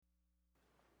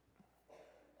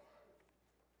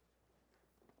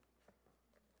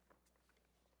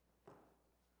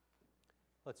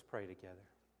Let's pray together.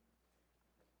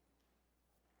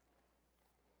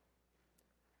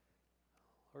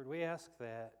 Lord, we ask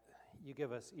that you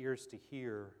give us ears to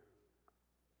hear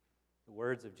the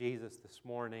words of Jesus this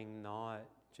morning, not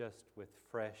just with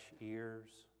fresh ears,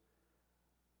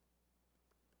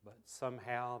 but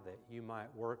somehow that you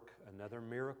might work another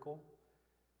miracle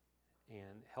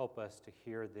and help us to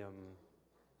hear them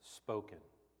spoken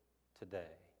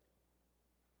today.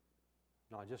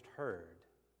 Not just heard,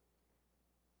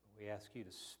 but we ask you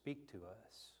to speak to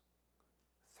us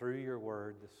through your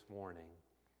word this morning,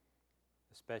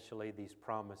 especially these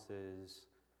promises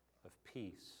of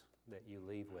peace that you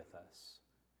leave with us.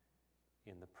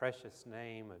 In the precious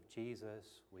name of Jesus,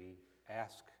 we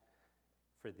ask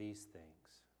for these things.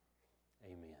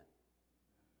 Amen.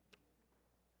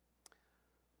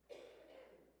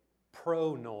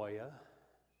 Pronoia,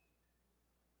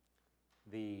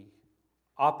 the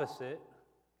opposite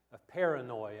of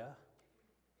paranoia,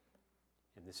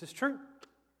 and this is true.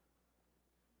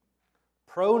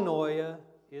 Pronoia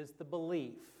is the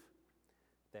belief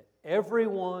that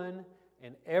everyone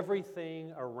and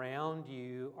everything around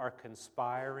you are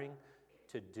conspiring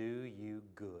to do you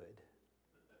good.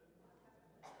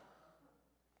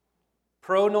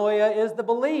 Pronoia is the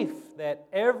belief that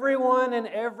everyone and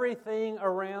everything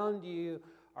around you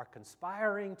are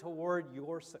conspiring toward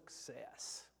your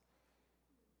success.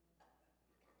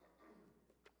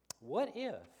 What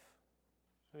if?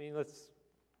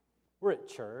 We're at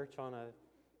church on a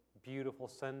beautiful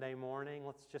Sunday morning.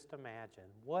 Let's just imagine.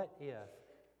 What if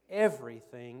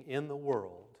everything in the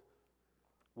world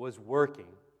was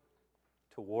working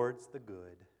towards the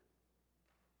good?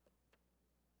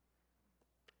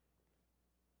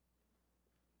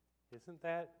 Isn't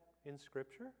that in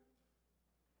Scripture?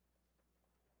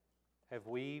 Have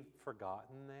we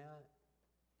forgotten that?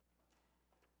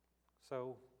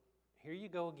 So, here you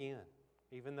go again,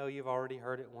 even though you've already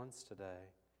heard it once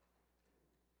today.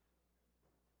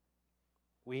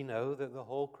 We know that the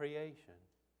whole creation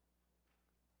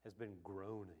has been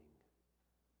groaning,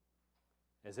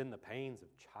 as in the pains of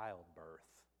childbirth,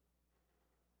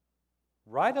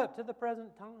 right up to the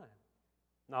present time.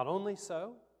 Not only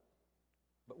so,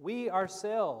 but we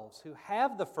ourselves who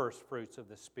have the first fruits of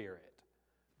the Spirit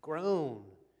groan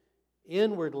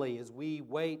inwardly as we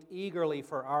wait eagerly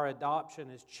for our adoption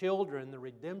as children, the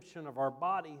redemption of our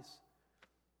bodies.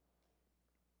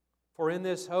 For in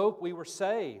this hope we were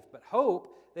saved, but hope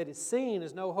that is seen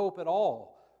is no hope at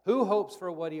all. Who hopes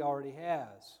for what he already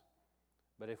has?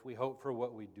 But if we hope for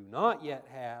what we do not yet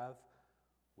have,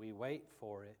 we wait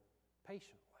for it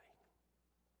patiently.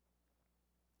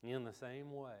 In the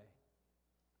same way,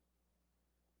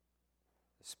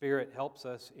 the Spirit helps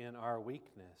us in our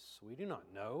weakness. We do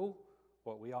not know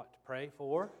what we ought to pray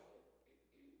for,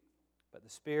 but the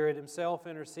Spirit Himself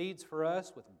intercedes for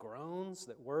us with groans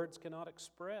that words cannot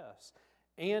express.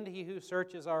 And He who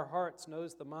searches our hearts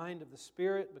knows the mind of the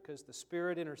Spirit, because the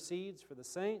Spirit intercedes for the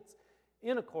saints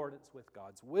in accordance with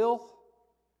God's will.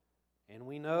 And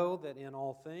we know that in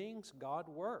all things God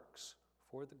works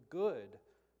for the good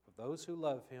of those who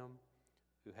love Him,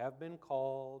 who have been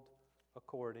called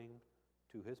according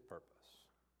to His purpose.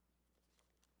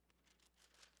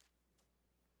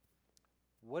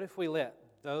 What if we let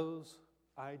those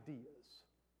ideas,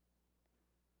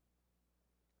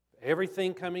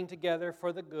 everything coming together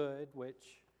for the good,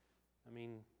 which,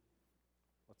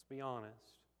 let's be honest,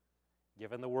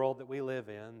 given the world that we live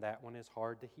in, that one is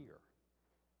hard to hear.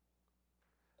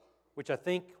 Which I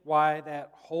think why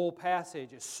that whole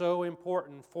passage is so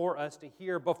important for us to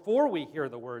hear before we hear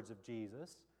the words of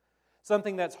Jesus.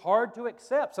 Something that's hard to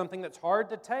accept, something that's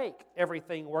hard to take,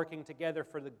 everything working together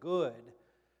for the good.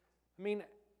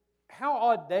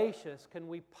 How audacious can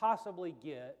we possibly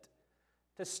get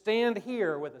to stand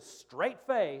here with a straight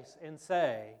face and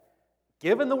say,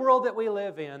 given the world that we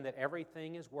live in, that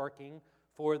everything is working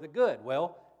for the good?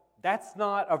 Well, that's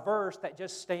not a verse that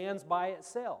just stands by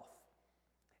itself.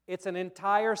 It's an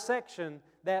entire section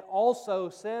that also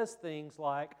says things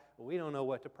like, we don't know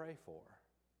what to pray for.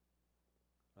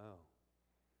 Oh.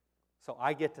 So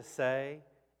I get to say,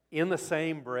 in the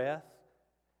same breath,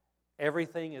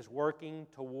 everything is working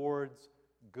towards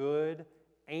good,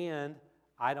 and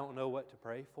I don't know what to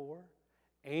pray for.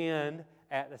 And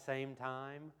at the same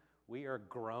time, we are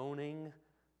groaning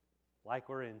like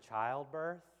we're in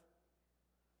childbirth.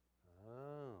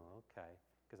 Oh, okay.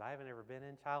 Because I haven't ever been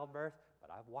in childbirth, but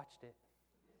I've watched it.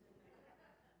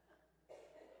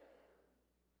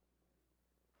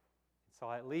 So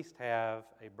I at least have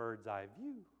a bird's eye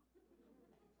view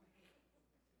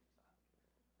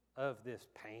of this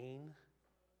pain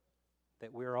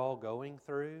that we're all going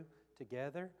through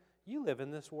together. You live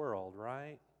in this world,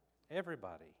 right?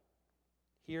 Everybody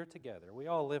here together. We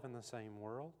all live in the same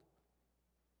world.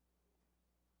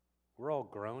 We're all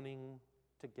groaning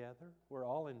together. We're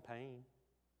all in pain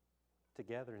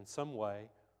together in some way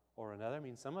or another. I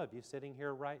mean, some of you sitting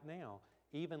here right now,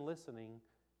 even listening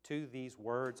to these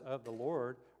words of the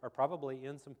Lord, are probably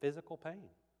in some physical pain.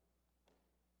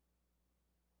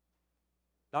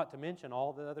 Not to mention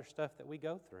all the other stuff that we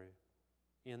go through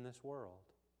in this world.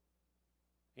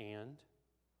 And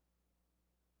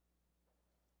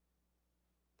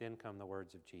then come the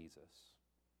words of Jesus.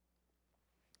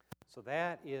 So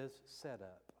that is set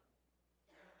up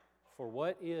for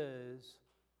what is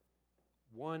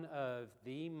one of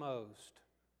the most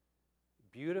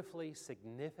beautifully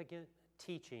significant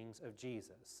teachings of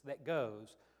Jesus that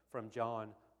goes from John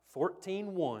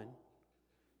 14:1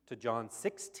 to John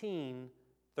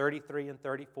 16:33 and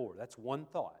 34. That's one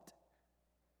thought.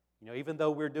 You know, even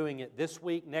though we're doing it this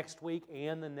week, next week,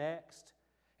 and the next,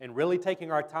 and really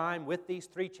taking our time with these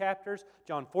three chapters,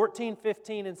 John 14,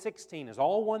 15, and 16 is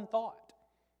all one thought.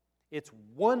 It's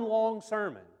one long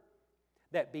sermon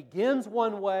that begins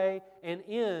one way and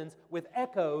ends with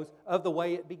echoes of the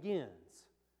way it begins.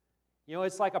 You know,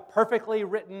 it's like a perfectly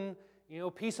written,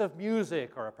 piece of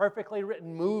music or a perfectly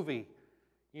written movie,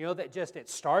 that just it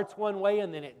starts one way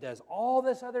and then it does all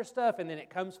this other stuff and then it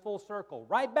comes full circle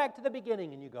right back to the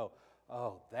beginning and you go,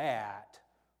 oh, that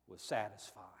was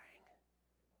satisfying.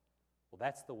 Well,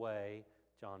 that's the way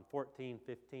John 14,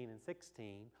 15, and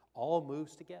 16 all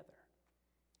moves together.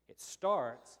 It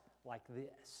starts like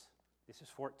this. This is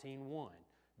 14:1.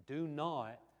 Do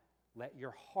not let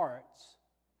your hearts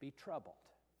be troubled.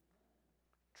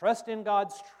 Trust in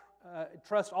God's,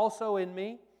 trust also in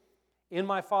me. In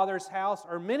my Father's house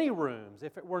are many rooms.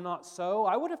 If it were not so,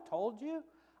 I would have told you.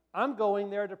 I'm going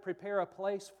there to prepare a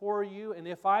place for you, and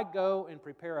if I go and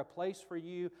prepare a place for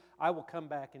you, I will come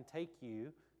back and take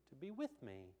you to be with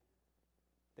me,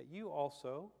 that you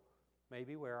also may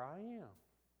be where I am.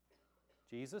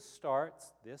 Jesus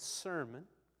starts this sermon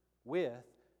with,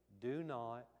 do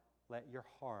not let your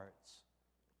hearts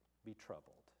be troubled.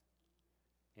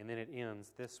 And then it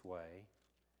ends this way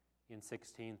in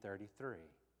 16:33.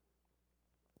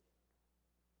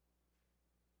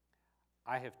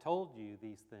 I have told you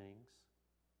these things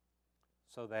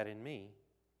so that in me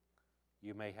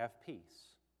you may have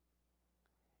peace.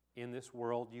 In this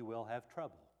world you will have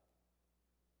trouble.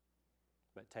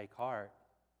 But take heart,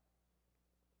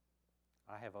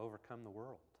 I have overcome the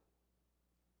world.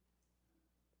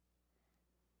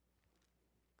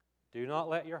 Do not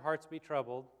let your hearts be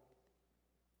troubled.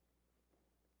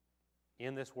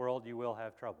 In this world you will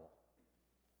have trouble.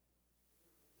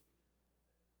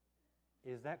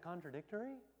 Is that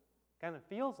contradictory? Kind of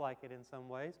feels like it in some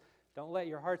ways. Don't let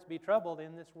your hearts be troubled.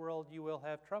 In this world you will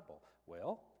have trouble.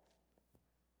 Well,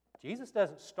 Jesus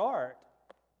doesn't start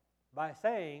by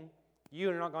saying you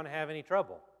are not going to have any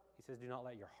trouble. He says, do not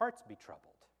let your hearts be troubled.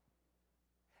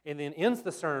 And then ends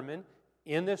the sermon,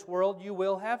 in this world you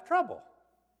will have trouble.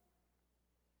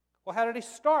 Well, how did he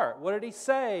start? What did he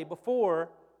say before,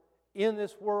 in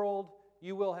this world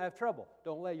you will have trouble?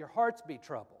 Don't let your hearts be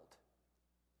troubled.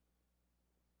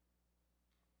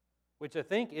 Which I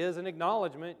think is an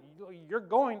acknowledgement, you're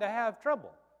going to have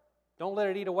trouble. Don't let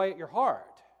it eat away at your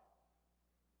heart.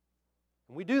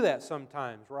 And we do that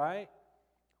sometimes, right?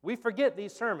 We forget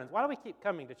these sermons. Why do we keep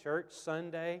coming to church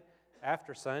Sunday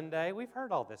after Sunday? We've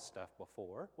heard all this stuff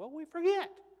before. Well, we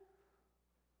forget.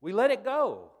 We let it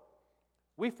go.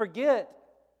 We forget,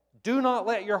 do not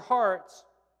let your hearts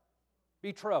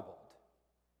be troubled.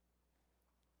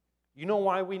 You know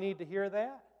why we need to hear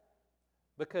that?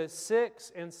 Because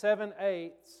 6 and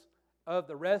 7/8 of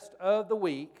the rest of the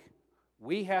week,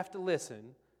 we have to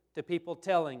listen to people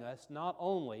telling us not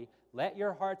only let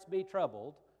your hearts be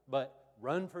troubled, but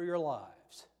run for your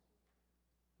lives.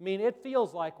 I mean, it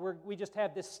feels like we just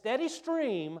have this steady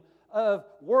stream of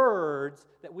words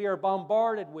that we are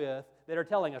bombarded with that are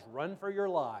telling us, run for your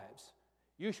lives.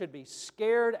 You should be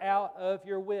scared out of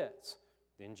your wits.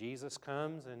 Then Jesus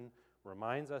comes and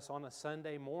reminds us on a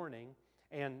Sunday morning,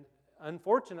 and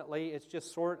unfortunately, it's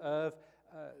just sort of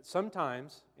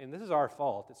sometimes, and this is our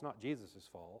fault, it's not Jesus'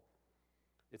 fault,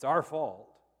 it's our fault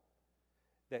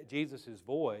that Jesus'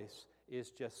 voice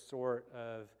is just sort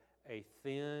of a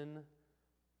thin,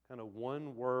 kind of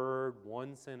one word,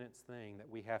 one sentence thing that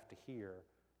we have to hear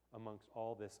amongst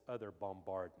all this other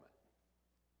bombardment.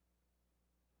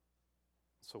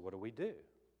 So what do?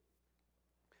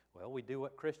 Well, we do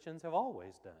what Christians have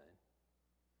always done.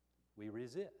 We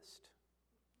resist.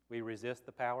 We resist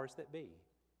the powers that be.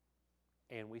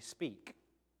 And we speak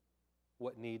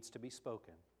what needs to be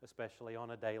spoken, especially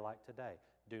on a day like today.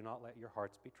 do not let your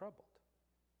hearts be troubled.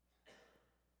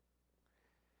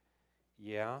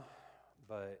 Yeah,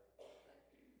 but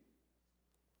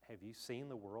have you seen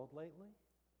the world lately?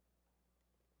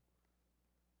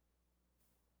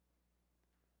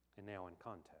 And now in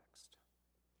context.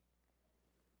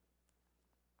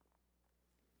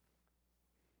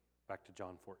 Back to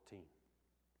John 14.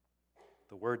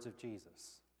 The words of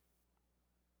Jesus.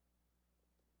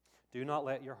 Do not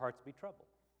let your hearts be troubled.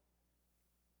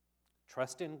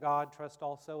 Trust in God, trust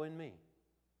also in me.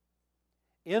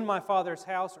 In my Father's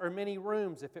house are many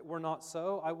rooms. If it were not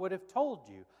so, I would have told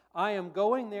you. I am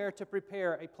going there to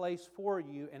prepare a place for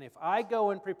you, and if I go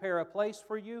and prepare a place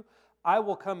for you, I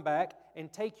will come back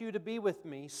and take you to be with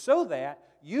me, so that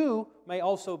you may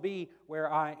also be where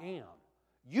I am.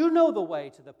 You know the way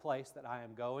to the place that I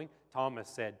am going, Thomas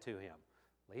said to him.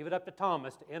 Leave it up to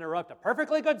Thomas to interrupt a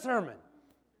perfectly good sermon.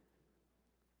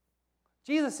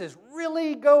 Jesus is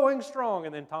really going strong,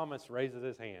 and then Thomas raises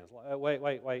his hands. Wait,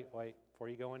 before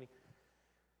you go any.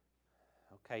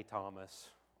 Okay, Thomas,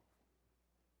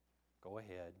 go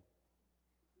ahead.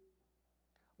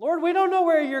 Lord, we don't know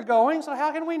where you're going, so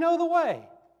how can we know the way?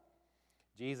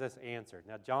 Jesus answered.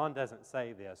 Now, John doesn't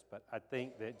say this, but I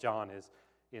think that John is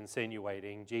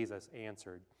insinuating Jesus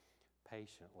answered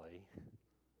patiently.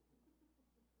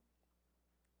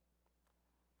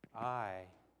 I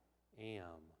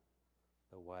am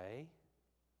the way,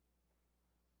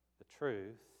 the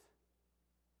truth,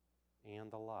 and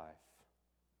the life.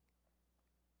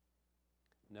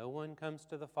 No one comes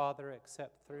to the Father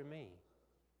except through me.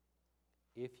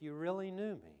 If you really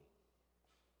knew me,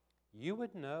 you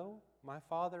would know my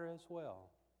Father as well.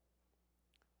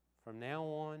 From now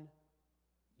on,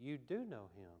 you do know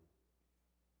him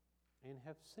and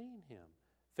have seen him.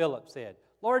 Philip said,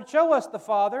 Lord, show us the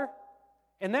Father,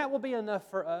 and that will be enough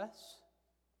for us.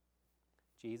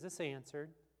 Jesus answered,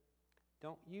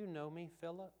 don't you know me,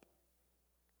 Philip?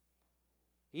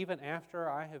 Even after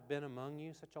I have been among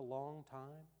you such a long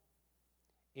time?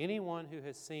 Anyone who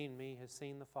has seen me has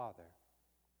seen the Father.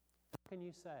 How can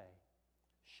you say,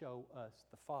 show us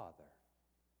the Father?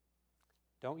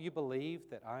 Don't you believe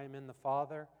that I am in the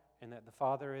Father and that the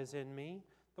Father is in me?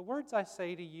 The words I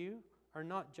say to you are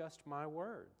not just my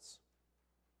words.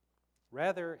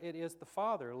 Rather, it is the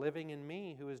Father living in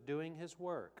me who is doing his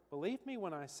work. Believe me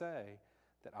when I say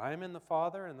that I am in the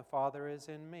Father and the Father is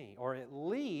in me, or at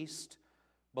least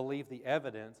believe the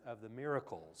evidence of the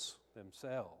miracles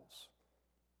themselves.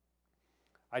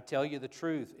 I tell you the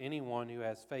truth, anyone who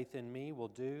has faith in me will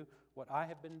do what I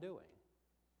have been doing.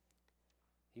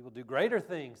 He will do greater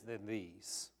things than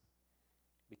these,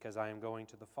 because I am going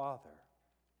to the Father.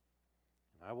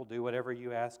 And I will do whatever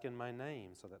you ask in my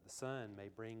name, so that the Son may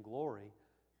bring glory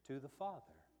to the Father.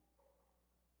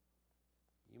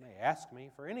 You may ask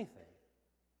me for anything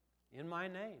in my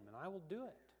name, and I will do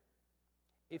it.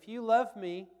 If you love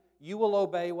me, you will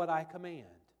obey what I command.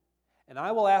 And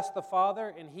I will ask the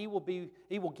Father, and He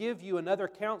will give you another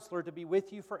counselor to be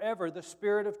with you forever, the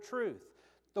Spirit of truth.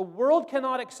 The world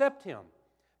cannot accept Him,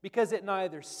 because it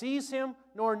neither sees Him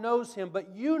nor knows Him,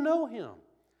 but you know Him.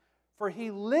 For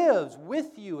He lives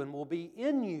with you and will be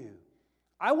in you.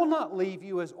 I will not leave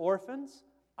you as orphans.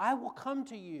 I will come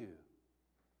to you.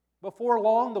 Before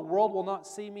long, the world will not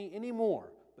see me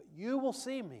anymore, but you will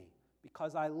see me,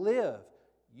 because I live.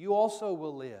 You also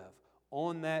will live.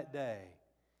 On that day,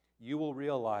 you will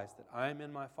realize that I am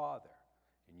in my Father,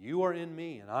 and you are in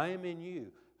me, and I am in you.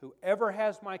 Whoever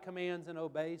has my commands and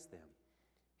obeys them,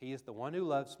 he is the one who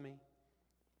loves me.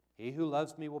 He who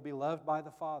loves me will be loved by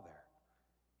the Father,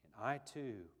 and I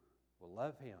too will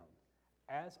love him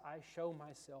as I show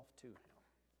myself to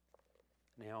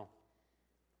him. Now,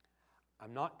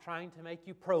 I'm not trying to make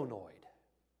you pronoid.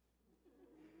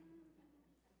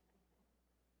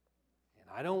 And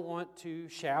I don't want to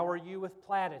shower you with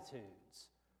platitudes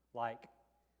like,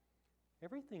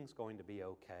 everything's going to be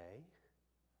okay.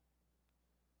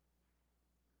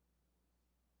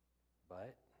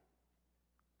 But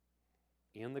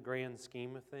in the grand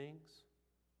scheme of things,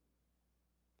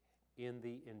 in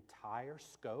the entire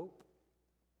scope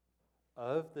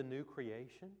of the new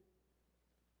creation,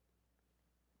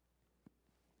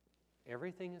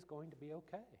 everything is going to be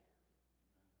okay.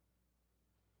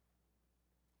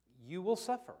 You will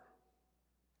suffer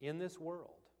in this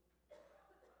world.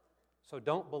 So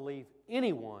don't believe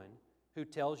anyone who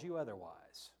tells you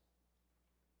otherwise.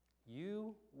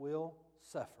 You will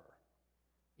suffer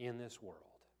in this world.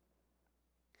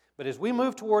 But as we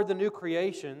move toward the new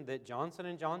creation that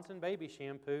Johnson & Johnson baby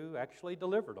shampoo actually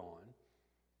delivered on,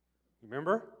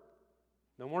 remember?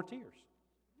 No more tears.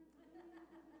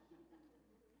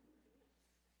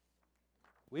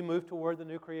 We move toward the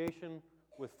new creation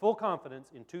with full confidence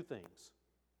in two things.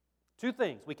 Two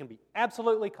things we can be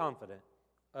absolutely confident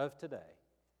of today.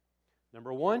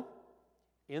 Number one,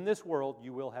 in this world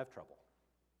you will have trouble.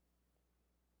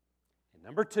 And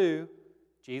number two,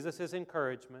 Jesus'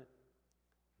 encouragement,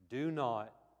 do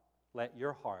not let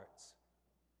your hearts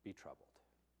be troubled.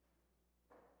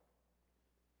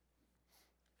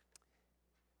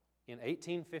 In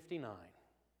 1859,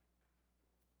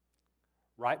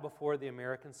 right before the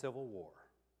American Civil War,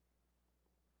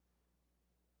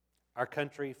 our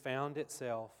country found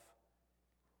itself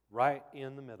right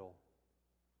in the middle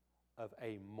of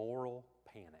a moral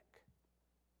panic.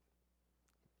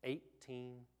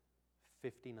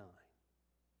 1859.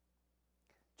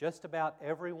 Just about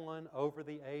everyone over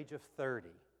the age of 30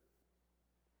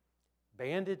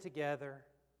 banded together,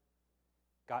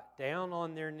 got down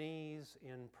on their knees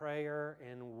in prayer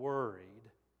and worried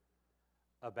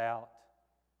about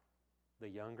the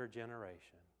younger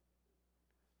generation,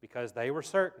 because they were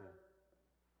certain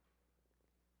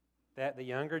that the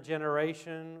younger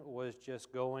generation was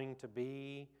just going to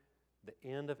be the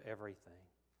end of everything.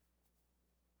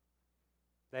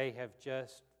 They have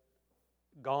just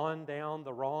gone down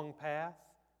the wrong path.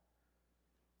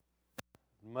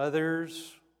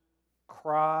 Mothers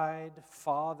cried,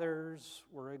 fathers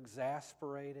were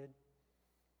exasperated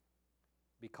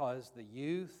because the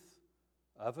youth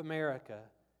of America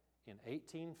in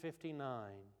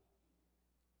 1859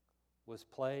 was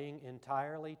playing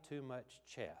entirely too much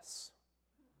chess.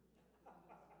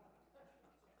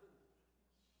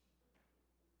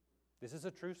 This is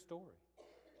a true story.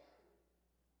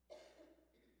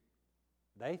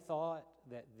 They thought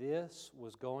that this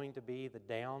was going to be the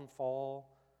downfall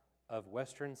of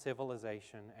Western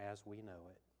civilization as we know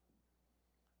it,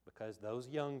 because those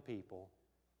young people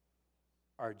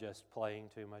are just playing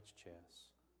too much chess.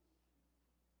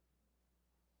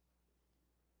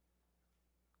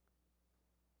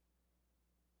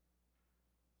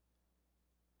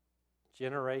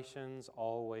 Generations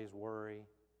always worry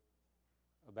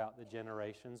about the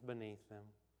generations beneath them.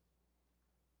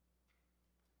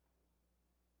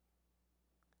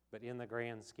 But in the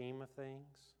grand scheme of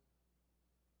things,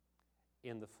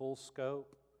 in the full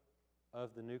scope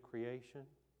of the new creation,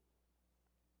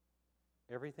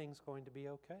 everything's going to be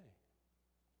okay.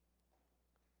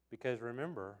 Because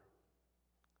remember,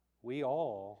 we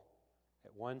all,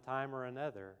 at one time or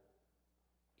another,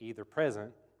 either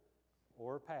present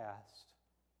or past,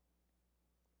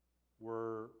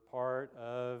 were part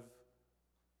of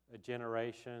a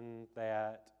generation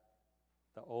that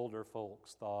the older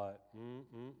folks thought,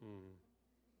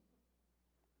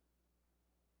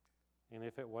 And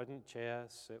if it wasn't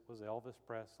chess, it was Elvis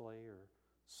Presley or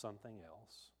something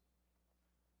else.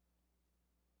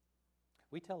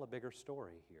 We tell a bigger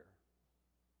story here.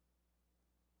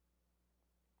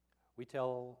 We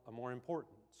tell a more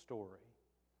important story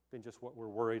than just what we're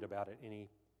worried about at any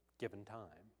given time.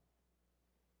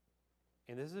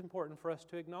 And this is important for us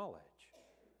to acknowledge.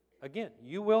 Again,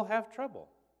 you will have trouble,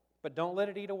 but don't let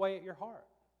it eat away at your heart.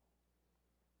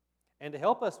 And to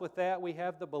help us with that, we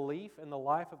have the belief in the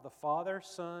life of the Father,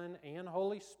 Son, and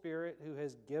Holy Spirit who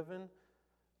has given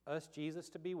us Jesus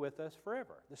to be with us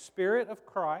forever. The Spirit of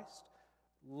Christ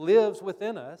lives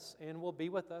within us and will be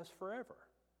with us forever.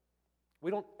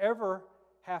 We don't ever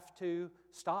have to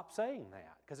stop saying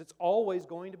that because it's always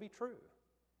going to be true.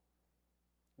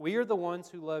 We are the ones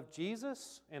who love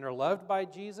Jesus and are loved by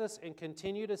Jesus and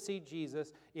continue to see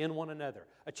Jesus in one another.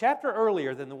 A chapter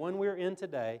earlier than the one we're in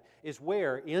today is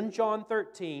where, in John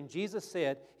 13, Jesus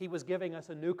said He was giving us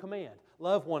a new command: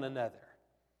 love one another.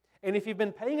 And if you've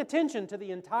been paying attention to the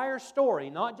entire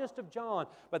story, not just of John,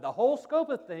 but the whole scope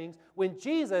of things, when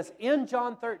Jesus in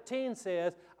John 13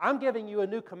 says, I'm giving you a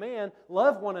new command,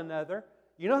 love one another,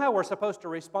 you know how we're supposed to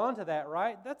respond to that,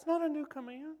 right? That's not a new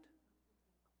command.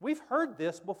 We've heard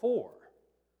this before.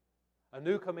 A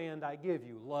new command I give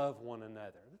you, love one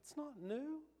another. That's not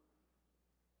new.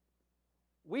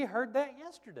 We heard that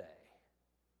yesterday.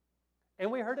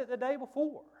 And we heard it the day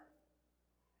before.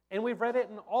 And we've read it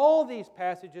in all these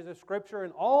passages of Scripture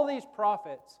and all these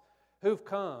prophets who've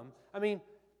come. I mean,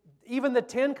 even the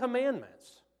 10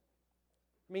 Commandments.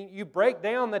 I mean, you break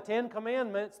down the 10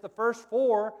 Commandments, the first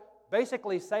 4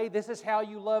 basically say this is how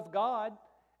you love God,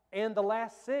 and the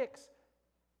last 6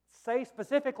 say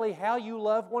specifically how you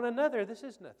love one another. This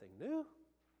is nothing new.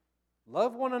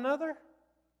 Love one another.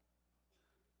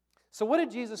 So what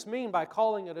did Jesus mean by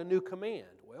calling it a new command?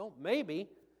 Well, maybe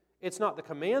it's not the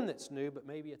command that's new, but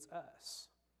maybe it's us.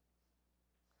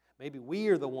 Maybe we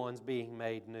are the ones being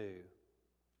made new.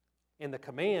 And the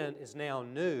command is now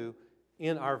new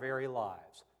in our very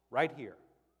lives, right here.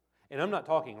 And I'm not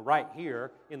talking right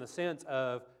here in the sense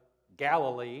of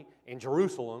Galilee and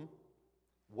Jerusalem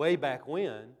way back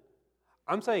when.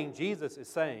 I'm saying Jesus is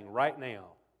saying right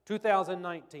now,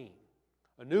 2019,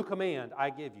 a new command I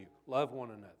give you, love one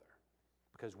another.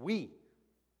 Because we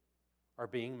are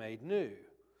being made new.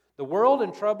 The world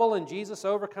in trouble and Jesus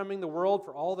overcoming the world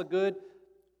for all the good,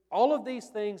 all of these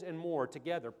things and more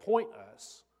together point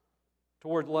us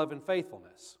toward love and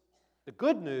faithfulness. The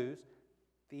good news,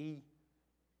 the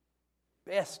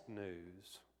best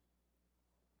news,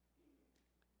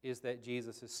 is that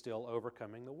Jesus is still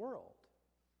overcoming the world,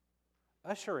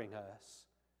 ushering us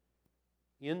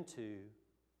into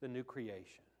the new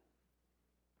creation.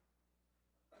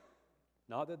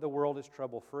 Not that the world is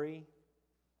trouble-free,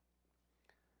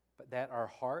 but that our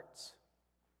hearts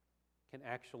can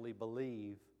actually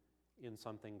believe in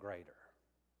something greater.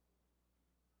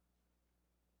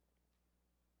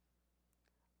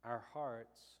 Our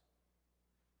hearts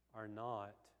are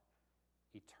not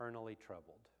eternally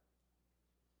troubled,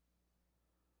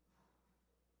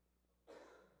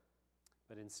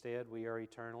 but instead we are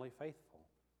eternally faithful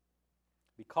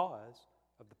because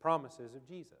of the promises of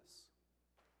Jesus.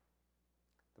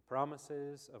 The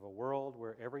promises of a world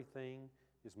where everything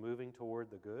is moving toward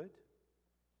the good,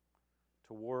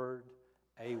 toward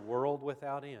a world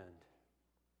without end.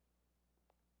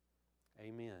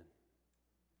 Amen.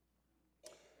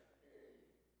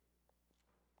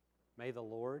 May the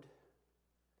Lord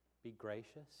be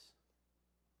gracious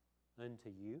unto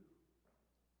you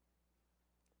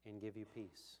and give you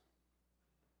peace.